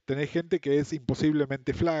 Entonces tenés gente que es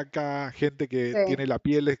imposiblemente flaca, gente que Sí, tiene la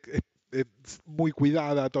piel es muy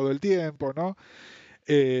cuidada todo el tiempo, ¿no?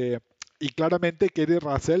 Eh, y claramente Kerry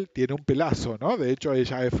Russell tiene un pelazo, ¿no? De hecho,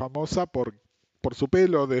 ella es famosa por su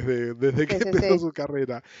pelo desde que sí, sí, empezó sí. su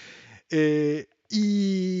carrera.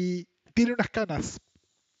 Y tiene unas canas,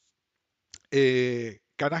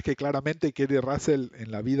 canas que claramente Kerry Russell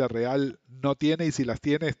en la vida real no tiene, y si las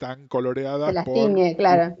tiene están Se coloreadas las por tiñe,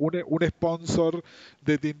 claro. un sponsor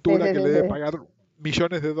de Sí, tintura sí, que sí, le debe sí. pagar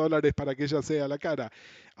millones de dólares para que ella sea la cara.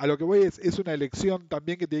 A lo que voy es una elección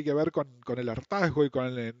también que tiene que ver con el hartazgo y con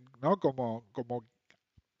el, ¿no? Como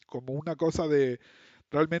una cosa de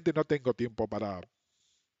realmente no tengo tiempo para,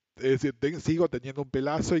 es decir, sigo teniendo un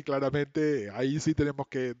pelazo, y claramente ahí sí tenemos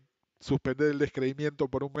que suspender el descreimiento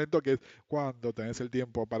por un momento, que es cuando tenés el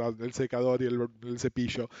tiempo para el secador y el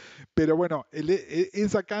cepillo. Pero bueno,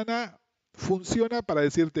 esa cana funciona para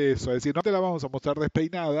decirte eso, es decir, no te la vamos a mostrar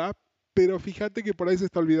despeinada, pero fíjate que por ahí se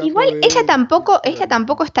está Igual olvidando de ella distraer.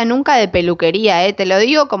 tampoco está nunca de peluquería, te lo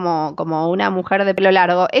digo como una mujer de pelo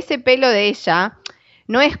largo. Ese pelo de ella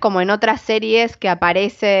no es como en otras series que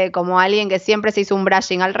aparece como alguien que siempre se hizo un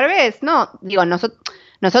brushing. Al revés, no. Digo, nosotros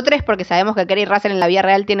porque sabemos que Kerry Russell en la vida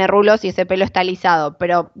real tiene rulos y ese pelo está alisado.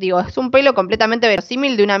 Pero digo, es un pelo completamente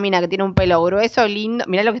verosímil de una mina que tiene un pelo grueso, lindo.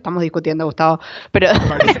 Mirá lo que estamos discutiendo, Gustavo. Pero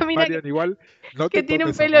una mina Marian, igual no te que tiene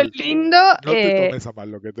un tomes a pelo mal, lindo. no te tomes a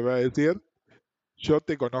mal lo que te voy a decir. Yo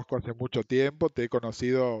te conozco hace mucho tiempo, te he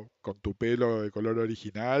conocido con tu pelo de color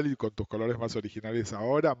original y con tus colores más originales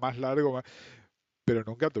ahora, más largo, pero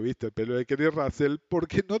nunca tuviste el pelo de Kerry Russell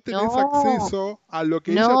porque no tenés No, acceso a lo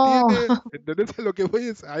que ella no. tiene. ¿Entendés? A lo que voy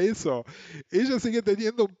es a eso. Ella sigue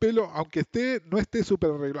teniendo un pelo, aunque no esté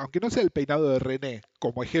súper arreglado, aunque no sea el peinado de René,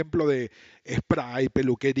 como ejemplo de spray,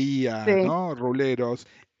 peluquería, Sí. ¿no? Ruleros.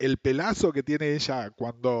 El pelazo que tiene ella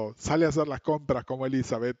cuando sale a hacer las compras como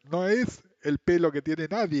Elizabeth no es el pelo que tiene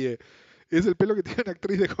nadie. Es el pelo que tiene una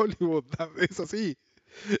actriz de Hollywood. Es así.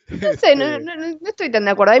 No sé, Este, no estoy tan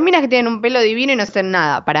de acuerdo. Hay minas que tienen un pelo divino y no hacen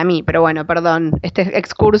nada, para mí, pero bueno, perdón, este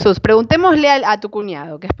excursus. Preguntémosle a tu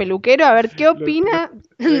cuñado, que es peluquero, a ver qué opina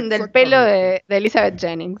del pelo exactamente. de Elizabeth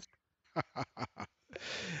Jennings.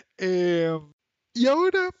 Eh, y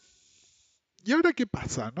ahora, ¿y ahora qué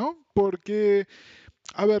pasa, no? Porque,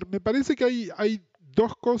 a ver, me parece que hay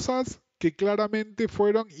dos cosas que claramente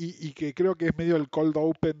fueron, y que creo que es medio el cold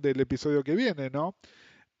open del episodio que viene, ¿no?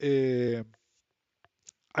 Eh,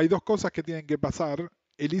 hay dos cosas que tienen que pasar.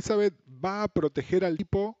 Elizabeth va a proteger al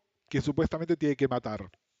tipo que supuestamente tiene que matar,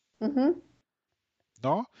 Ujú.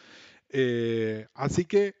 ¿no? Así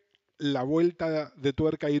que la vuelta de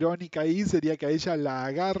tuerca irónica ahí sería que a ella la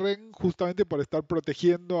agarren justamente por estar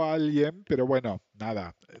protegiendo a alguien, pero bueno,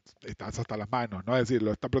 nada, estás hasta las manos, ¿no? Es decir,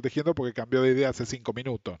 lo está protegiendo porque cambió de idea hace 5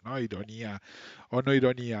 minutos, ¿no? Ironía o no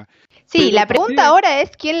ironía. Sí, Pero la pregunta también, ahora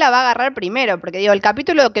es quién la va a agarrar primero, porque digo, el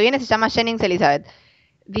capítulo que viene se llama Jennings Elizabeth.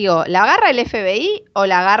 Digo, ¿la agarra el FBI o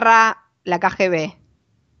la agarra la KGB?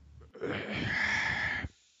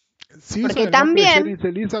 si usan Porque el nombre de también Janice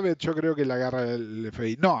Elizabeth, yo creo que la agarra el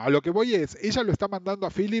FBI. No, a lo que voy es, ella lo está mandando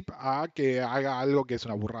a Philip a que haga algo que es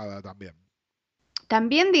una burrada también.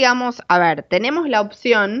 También, digamos, a ver, tenemos la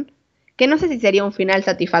opción, que no sé si sería un final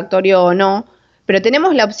satisfactorio o no, pero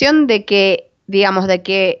tenemos la opción de que, digamos, de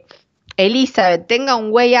que Elizabeth tenga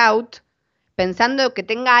un way out pensando que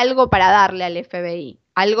tenga algo para darle al FBI,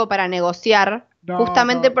 algo para negociar, No,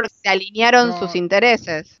 justamente no, porque se alinearon sus no,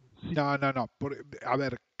 intereses. no. A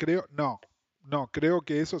ver, creo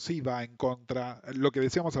que eso sí va en contra, lo que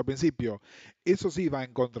decíamos al principio, eso sí va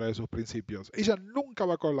en contra de sus principios. Ella nunca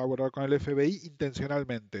va a colaborar con el FBI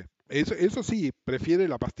intencionalmente. Eso sí, prefiere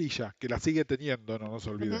la pastilla, que la sigue teniendo, no nos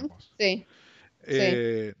Ujú. olvidemos. Sí, sí.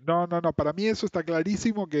 No, para mí eso está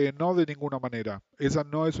clarísimo que no de ninguna manera. Esa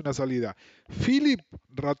no es una salida. Philip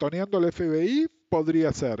ratoneando al FBI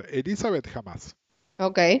podría ser, Elizabeth jamás.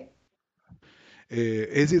 Ok.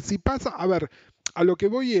 Es decir, si pasa, a ver, a lo que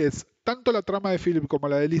voy es, tanto la trama de Philip como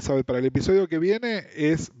la de Elizabeth para el episodio que viene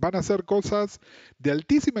van a ser cosas de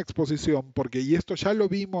altísima exposición, porque, y esto ya lo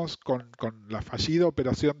vimos con la fallida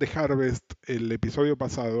operación de Harvest el episodio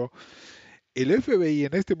pasado, el FBI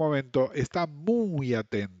en este momento está muy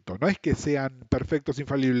atento. No es que sean perfectos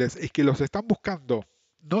infalibles, es que los están buscando.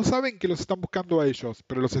 No saben que los están buscando a ellos,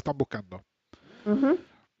 pero los están buscando. Ujú.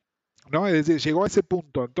 ¿No? Es decir, llegó a ese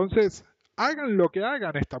punto. Entonces, hagan lo que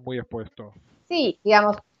hagan, está muy expuesto. Sí,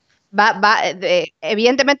 digamos,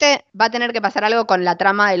 evidentemente va a tener que pasar algo con la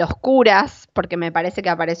trama de los curas, porque me parece que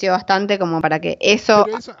apareció bastante como para que eso...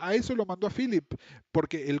 Pero a eso lo mandó a Philip,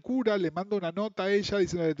 porque el cura le manda una nota a ella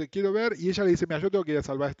diciendo te quiero ver, y ella le dice, mira, yo tengo que ir a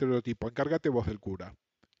salvar este estereotipo, encárgate vos del cura.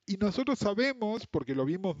 Y nosotros sabemos, porque lo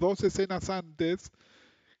vimos 2 escenas antes,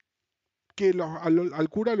 que al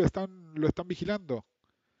cura lo están vigilando.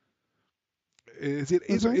 Es decir,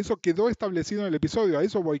 Ujú. eso quedó establecido en el episodio, a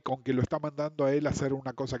eso voy con que lo está mandando a él a hacer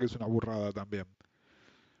una cosa que es una burrada también.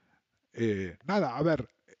 Nada, a ver,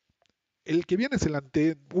 el que viene es el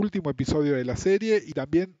anteúltimo episodio de la serie y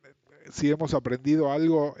también si hemos aprendido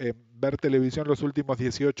algo en ver televisión los últimos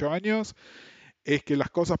 18 años, es que las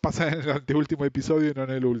cosas pasan en el anteúltimo episodio y no en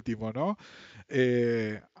el último, ¿no?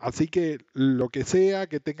 Así que lo que sea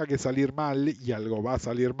que tenga que salir mal, y algo va a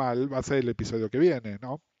salir mal, va a ser el episodio que viene,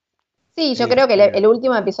 ¿no? Sí, yo creo que Este, el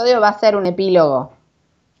último episodio va a ser un epílogo,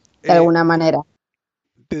 de eh, alguna manera.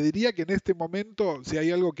 te diría que en este momento, si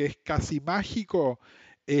hay algo que es casi mágico,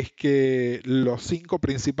 es que los 5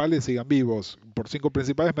 principales sigan vivos. Por 5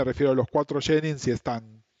 principales me refiero a los 4 Jennings y Stan,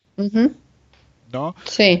 Ujú. ¿no?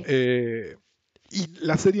 Sí. Eh, y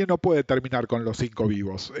la serie no puede terminar con los 5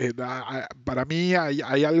 vivos. Para mí hay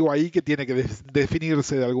algo ahí que tiene que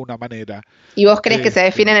definirse de alguna manera. ¿Y vos crees que se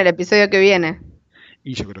define Este, en el episodio que viene?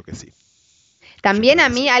 y yo creo que sí. Yo También creo a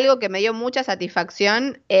que sí. mí algo que me dio mucha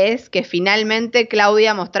satisfacción es que finalmente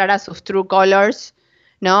Claudia mostrara sus true colors,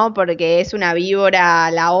 ¿no? Porque es una víbora,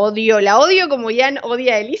 la odio como Ian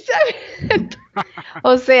odia a Elizabeth.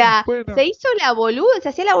 O sea, Bueno, se hizo la boluda, se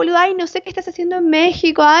hacía la boluda, ay, no sé qué estás haciendo en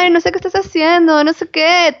México, ay, no sé qué estás haciendo, no sé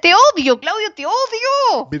qué. Te odio, Claudio, te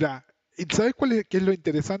odio. mira, ¿y sabes qué es lo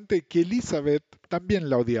interesante? Que Elizabeth también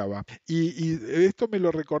la odiaba. Y esto me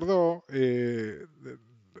lo recordó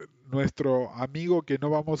nuestro amigo que no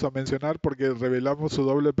vamos a mencionar porque revelamos su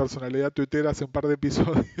doble personalidad Twitter hace un par de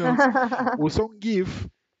episodios. Usó un GIF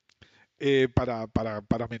para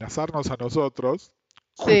amenazarnos a nosotros,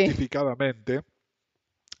 Sí, justificadamente.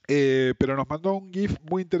 Pero nos mandó un GIF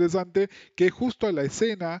muy interesante que es justo a la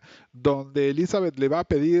escena donde Elizabeth le va a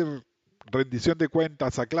pedir rendición de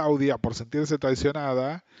cuentas a Claudia por sentirse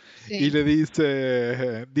traicionada y sí. le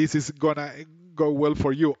dice, This is gonna go well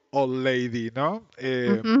for you, old lady, ¿no?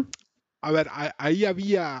 Ujú. A ver, ahí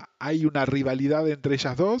hay una rivalidad entre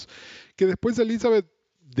ellas dos que después Elizabeth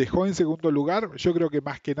dejó en segundo lugar, yo creo que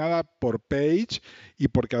más que nada por Paige y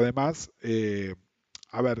porque además,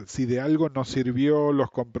 a ver, si de algo nos sirvió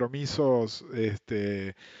los compromisos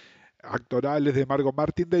actorales de Margot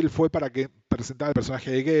Martindale fue para que presentara el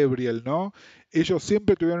personaje de Gabriel, ¿no? Ellos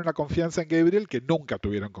siempre tuvieron una confianza en Gabriel que nunca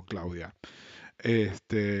tuvieron con Claudia.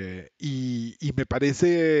 Y me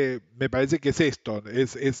parece que es esto,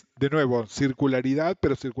 es de nuevo circularidad,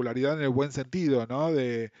 pero circularidad en el buen sentido, ¿no?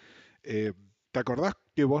 Eh, ¿Te acordás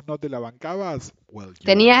que vos no te la bancabas? Well, you were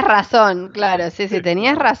Tenías wrong. razón, claro, sí, sí,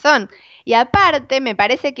 tenías Claro. razón. Y aparte, me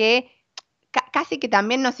parece que casi que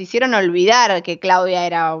también nos hicieron olvidar que Claudia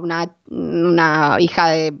era una hija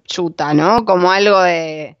de chuta, ¿no? Como algo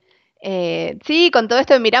de... sí, con todo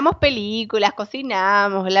esto miramos películas,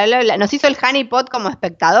 cocinamos, bla, bla, bla. Nos hizo el honeypot como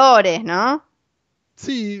espectadores, ¿no?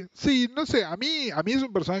 Sí, sí, no sé, a mí es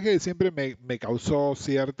un personaje que siempre me causó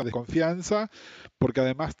cierta desconfianza, porque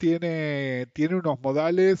además tiene unos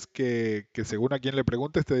modales que según a quien le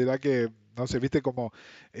preguntes te dirá que, no sé, viste como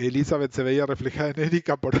Elizabeth se veía reflejada en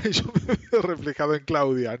Erika, por ahí yo me veo reflejado en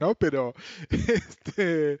Claudia, ¿no? Pero,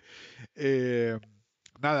 este, eh,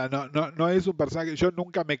 nada, no es un personaje, yo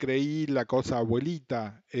nunca me creí la cosa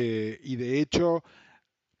abuelita, y de hecho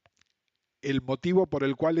el motivo por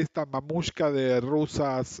el cual esta mamushka de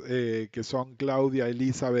rusas que son Claudia,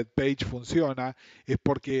 Elizabeth, Page funciona es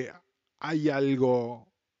porque hay algo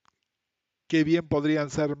que bien podrían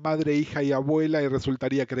ser madre, hija y abuela y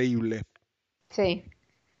resultaría creíble, Sí,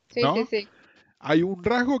 sí, sí, ¿no? sí. Hay un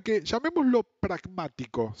rasgo que, llamémoslo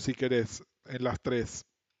pragmático, si querés, en las tres,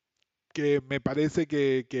 que me parece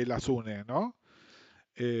que las une, ¿no?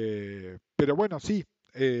 Pero bueno, sí,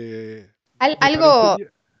 me Algo,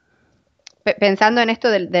 parecería... pensando en esto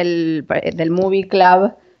del Movie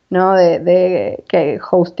Club, ¿no? De que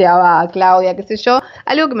hosteaba a Claudia, qué sé yo.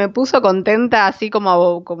 Algo que me puso contenta, así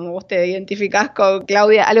como vos te identificás con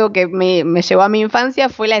Claudia, algo que me llevó a mi infancia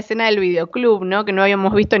fue la escena del videoclub, ¿no? Que no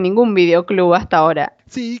habíamos visto ningún videoclub hasta ahora.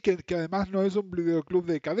 Sí, que además no es un videoclub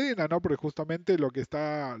de cadena, ¿no? Porque justamente lo que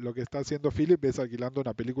está haciendo Philip es alquilando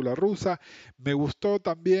una película rusa. Me gustó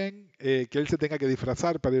también que él se tenga que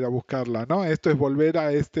disfrazar para ir a buscarla, ¿no? Esto es volver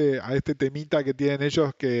a este temita que tienen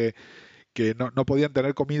ellos que no podían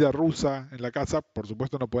tener comida rusa en la casa, por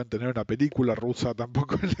supuesto no pueden tener una película rusa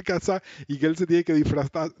tampoco en la casa, y que él se tiene que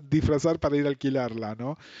disfrazar para ir a alquilarla,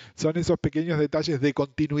 ¿no? Son esos pequeños detalles de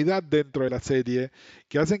continuidad dentro de la serie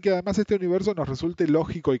que hacen que además este universo nos resulte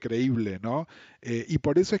lógico y creíble, ¿no? Y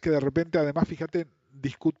por eso es que de repente, además, fíjate,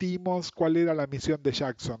 discutimos cuál era la misión de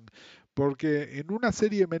Jackson, porque en una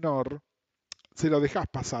serie menor se lo dejas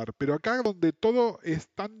pasar, pero acá donde todo es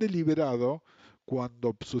tan deliberado,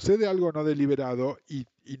 cuando sucede algo no deliberado y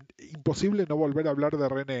imposible no volver a hablar de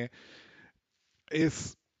René,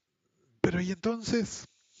 es, pero ¿y entonces?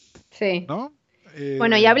 Sí. ¿No?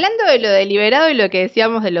 Bueno, y Eh, hablando de lo deliberado y lo que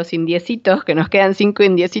decíamos de los indiecitos, que nos quedan 5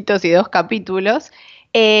 indiecitos y 2 capítulos,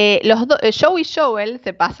 Joe y Joel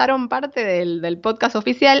se pasaron parte del podcast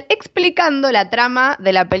oficial explicando la trama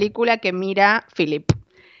de la película que mira Philip.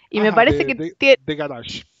 Y me ajá, parece que tiene de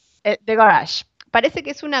Garage. The Garage. Parece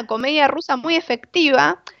que es una comedia rusa muy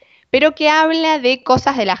efectiva, pero que habla de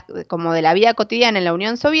cosas como de la vida cotidiana en la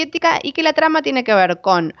Unión Soviética y que la trama tiene que ver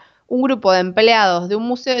con un grupo de empleados de un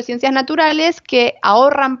museo de ciencias naturales que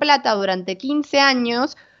ahorran plata durante 15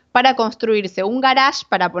 años para construirse un garage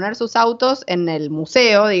para poner sus autos en el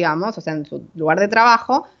museo, digamos, o sea, en su lugar de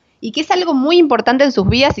trabajo, y que es algo muy importante en sus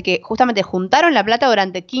vidas y que justamente juntaron la plata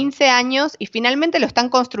durante 15 años y finalmente lo están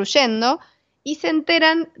construyendo y se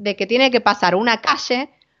enteran de que tiene que pasar una calle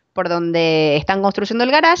por donde están construyendo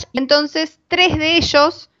el garage, y entonces 3 de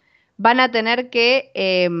ellos van a tener que,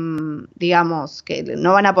 digamos, que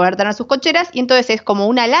no van a poder tener sus cocheras, y entonces es como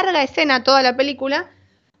una larga escena toda la película,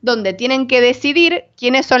 donde tienen que decidir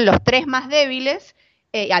quiénes son los 3 más débiles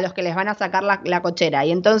a los que les van a sacar la cochera.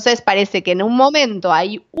 Y entonces parece que en un momento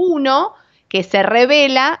hay uno que se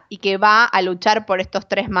revela y que va a luchar por estos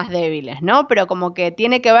 3 más débiles, ¿no? Pero como que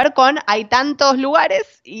tiene que ver con hay tantos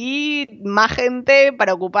lugares y más gente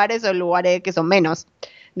para ocupar esos lugares que son menos,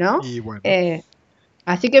 ¿no? Y bueno, Eh,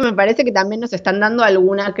 Así que me parece que también nos están dando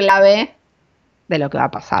alguna clave de lo que va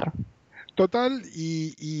a pasar. total,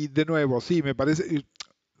 y de nuevo, sí, me parece,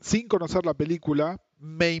 sin conocer la película,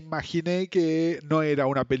 me imaginé que no era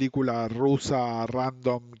una película rusa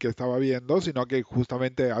random que estaba viendo, sino que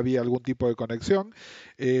justamente había algún tipo de conexión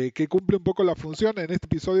que cumple un poco la función. En este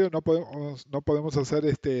episodio no podemos hacer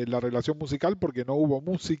la relación musical porque no hubo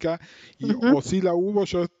música y Ujú. o si la hubo,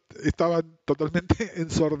 yo estaba totalmente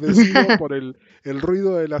ensordecido por el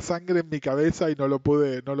ruido de la sangre en mi cabeza y no lo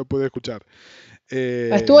pude escuchar.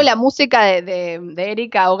 Estuvo Eh, la música de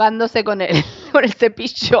Erika ahogándose con el, con el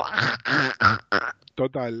cepillo.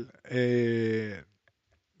 Total.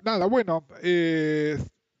 Nada, bueno,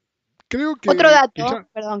 creo Otro que dato, ya,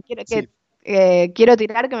 perdón, sí, quiero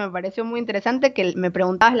tirar que me pareció muy interesante, que me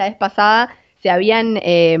preguntabas la vez pasada se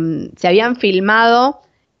habían filmado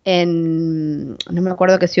no me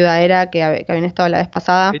acuerdo qué ciudad era que habían estado la vez en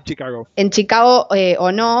pasada, Chicago. en Chicago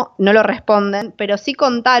o no lo responden, pero sí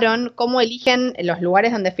contaron cómo eligen los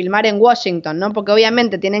lugares donde filmar en Washington, ¿no? Porque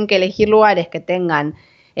obviamente tienen que elegir lugares que tengan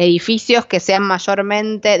edificios que sean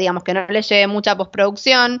mayormente, digamos, que no les lleve mucha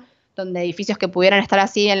postproducción, donde edificios que pudieran estar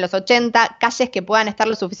así en los 80, calles que puedan estar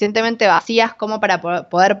lo suficientemente vacías como para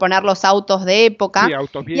poder poner los autos de Sí, época.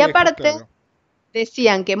 autos Y viejos, aparte, claro.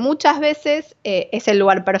 decían que muchas veces es el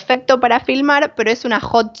lugar perfecto para filmar, pero es una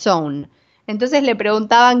hot zone. Entonces le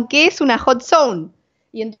preguntaban, ¿qué es una hot zone?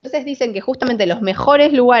 Y entonces dicen que justamente los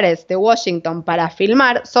mejores lugares de Washington para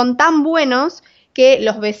filmar son tan buenos que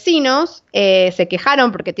los vecinos se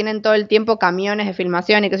quejaron porque tienen todo el tiempo camiones de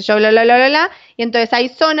filmación y qué sé yo, bla, bla, bla, bla, bla. Y entonces hay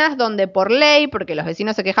zonas donde por ley, porque los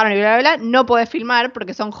vecinos se quejaron y bla, bla, bla, no podés filmar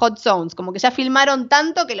porque son hot zones. Como que ya filmaron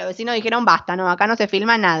tanto que los vecinos dijeron, basta, no, acá no se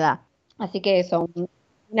filma nada. Así que eso,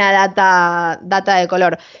 una data de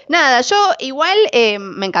color. Nada, yo igual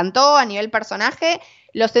me encantó a nivel personaje.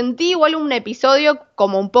 Lo sentí igual un episodio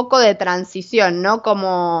como un poco de transición, ¿no?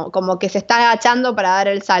 Como que se está agachando para dar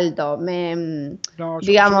el salto. No, yo para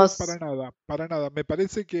Digamos, nada, para nada. Me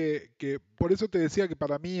parece por eso te decía que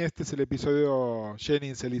para mí este es el episodio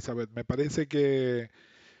Jennings Elizabeth. Me parece que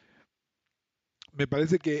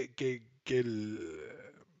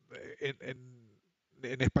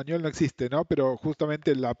en español no existe, ¿no? Pero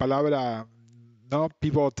justamente la palabra, ¿no?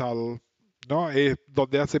 Pivotal, ¿no? Es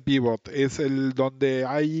donde hace pivot, es el donde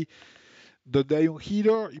hay donde hay un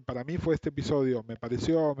giro, y para mí fue este episodio. Me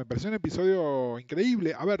pareció un episodio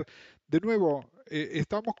increíble. A ver, de nuevo,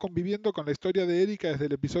 estamos conviviendo con la historia de Erika desde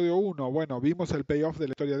el episodio 1. Bueno, vimos el payoff de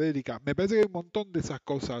la historia de Erika. Me parece que hay un montón de esas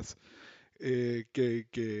cosas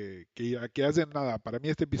que hacen nada. Para mí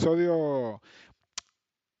este episodio,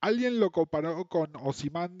 alguien lo comparó con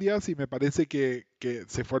Ozymandias y me parece que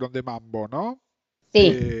se fueron de mambo, ¿no?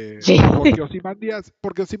 Sí, sí. Porque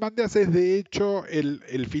Ozymandias es de hecho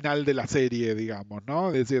el final de la serie, digamos, ¿no?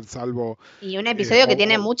 Es decir, salvo... Y un eh, episodio o- que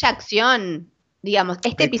tiene o- mucha acción. Digamos,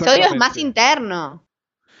 este episodio es más exactamente. interno.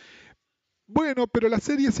 Bueno, pero la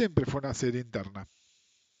serie siempre fue una serie interna.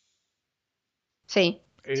 Sí,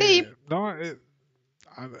 sí. ¿No? Es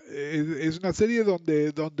una serie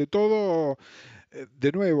donde todo,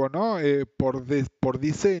 de nuevo, ¿no? Por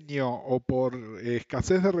diseño o por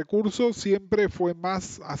escasez de recursos, siempre fue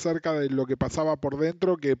más acerca de lo que pasaba por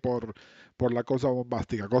dentro que por la cosa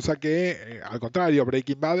bombástica. Cosa que, al contrario,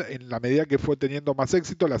 Breaking Bad, en la medida que fue teniendo más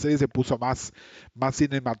éxito, la serie se puso más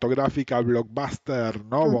cinematográfica, blockbuster,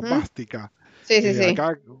 ¿no? Ujú. Bombástica. Sí, sí, sí.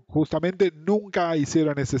 Acá justamente nunca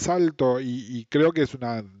hicieron ese salto y creo que es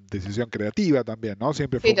una decisión creativa también, ¿no?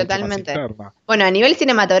 Siempre Sí, fue mucho más totalmente. interna. Bueno, a nivel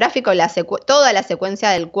cinematográfico, toda la secuencia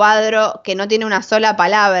del cuadro, que no tiene una sola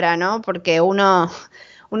palabra, ¿no? Porque uno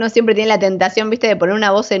siempre tiene la tentación, viste, de poner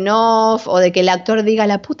una voz en off o de que el actor diga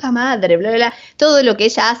la puta madre, bla, bla, bla. Todo lo que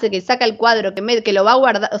ella hace, que saca el cuadro, que lo va a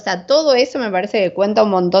guardar, o sea, todo eso me parece que cuenta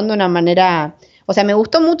un montón de una manera. O sea, me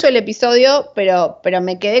gustó mucho el episodio, pero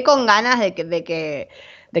me quedé con ganas de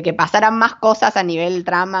que pasaran más cosas a nivel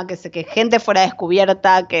trama, que gente fuera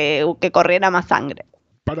descubierta, que corriera más sangre.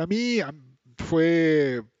 Para mí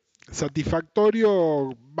fue satisfactorio.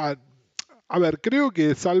 A ver, creo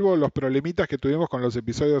que salvo los problemitas que tuvimos con los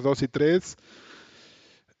episodios 2 y 3,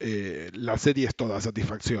 la serie es toda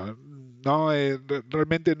satisfacción. No,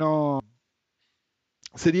 realmente no.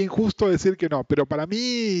 Sería injusto decir que no, pero para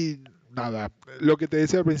mí, nada. Lo que te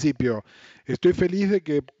decía al principio, estoy feliz de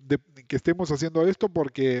que estemos haciendo esto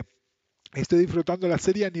porque estoy disfrutando la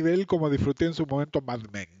serie a nivel como disfruté en su momento Mad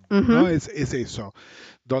Men. ¿No? Ujú. Es eso,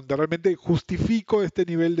 donde realmente justifico este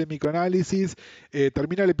nivel de microanálisis.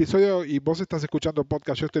 Termina el episodio y vos estás escuchando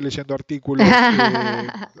podcast, yo estoy leyendo artículos,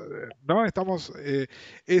 ¿no? Estamos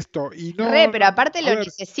esto, y Re, no, pero aparte a lo ver,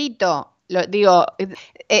 necesito. Digo,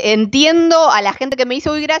 entiendo a la gente que me dice,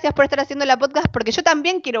 uy, gracias por estar haciendo la podcast, porque yo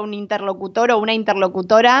también quiero un interlocutor o una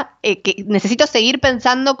interlocutora que necesito seguir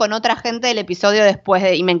pensando con otra gente del episodio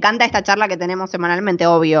y me encanta esta charla que tenemos semanalmente,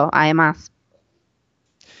 obvio, además.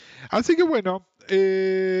 así que bueno,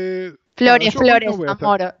 nada, Flores, yo hoy no flores, voy a hacer,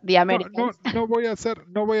 amor, The no, no, Americans.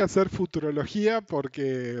 no voy a hacer futurología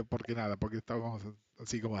porque nada, porque estamos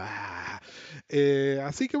así como,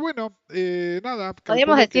 así que bueno, nada, Podríamos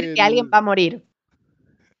calculo decir que que alguien va a morir.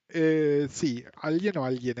 sí, alguien o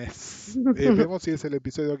alguien es. Vemos si es el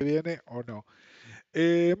episodio que viene o no.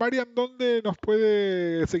 Marian, ¿dónde nos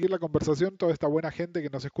puede seguir la conversación toda esta buena gente que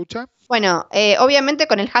nos escucha? Bueno, obviamente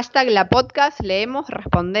con el hashtag la podcast leemos,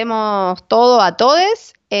 respondemos todo a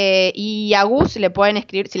todes y a Gus le pueden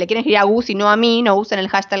escribir, si le quieren escribir a Gus y no a mí, no usen el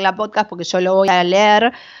hashtag la podcast porque yo lo voy a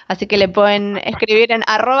leer, así que le pueden escribir en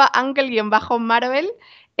 @uncle_marvel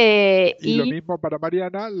Y lo y mismo para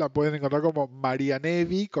Mariana, la pueden encontrar como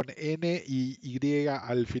Marianevi con N y Y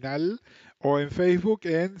al final, o en Facebook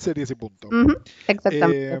en Series y Punto. ujú,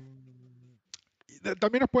 exactamente. Eh,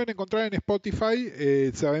 También nos pueden encontrar en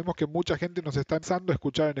Spotify. Sabemos que mucha gente nos está empezando a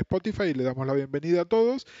escuchar en Spotify y le damos la bienvenida a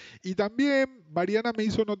todos. Y también Mariana me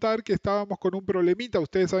hizo notar que estábamos con un problemita.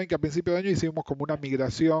 Ustedes saben que a principio de año hicimos como una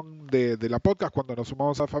migración de la podcast cuando nos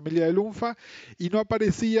sumamos a la familia de Lunfa y no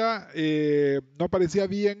aparecía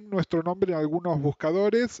bien nuestro nombre en algunos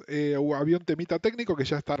buscadores. Había un temita técnico que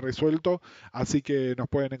ya está resuelto, así que nos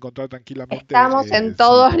pueden encontrar Estamos tranquilamente. en Sí,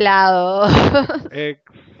 todos lados.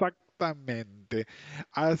 exactamente.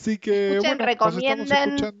 Así que Escuchen, bueno, nos estamos recomienden,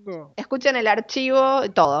 escuchando escuchen el archivo,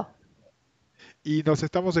 todo.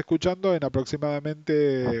 en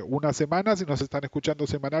aproximadamente una semana, si nos están escuchando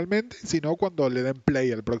semanalmente, si no, cuando le den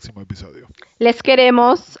play al próximo episodio. Les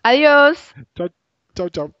queremos. Adiós. Chao, chao,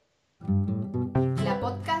 chao. La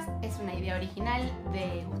podcast es una idea original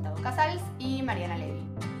de Gustavo Casals y Mariana Levy.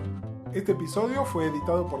 Este episodio fue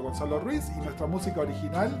editado por Gonzalo Ruiz y nuestra música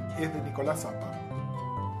original es de Nicolás Zapa.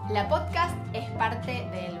 La podcast es parte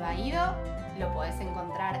del Baído. Lo podés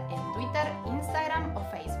encontrar en Twitter, Instagram o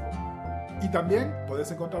Facebook. Y también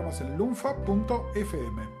podés encontrarnos en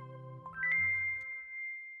lunfa.fm.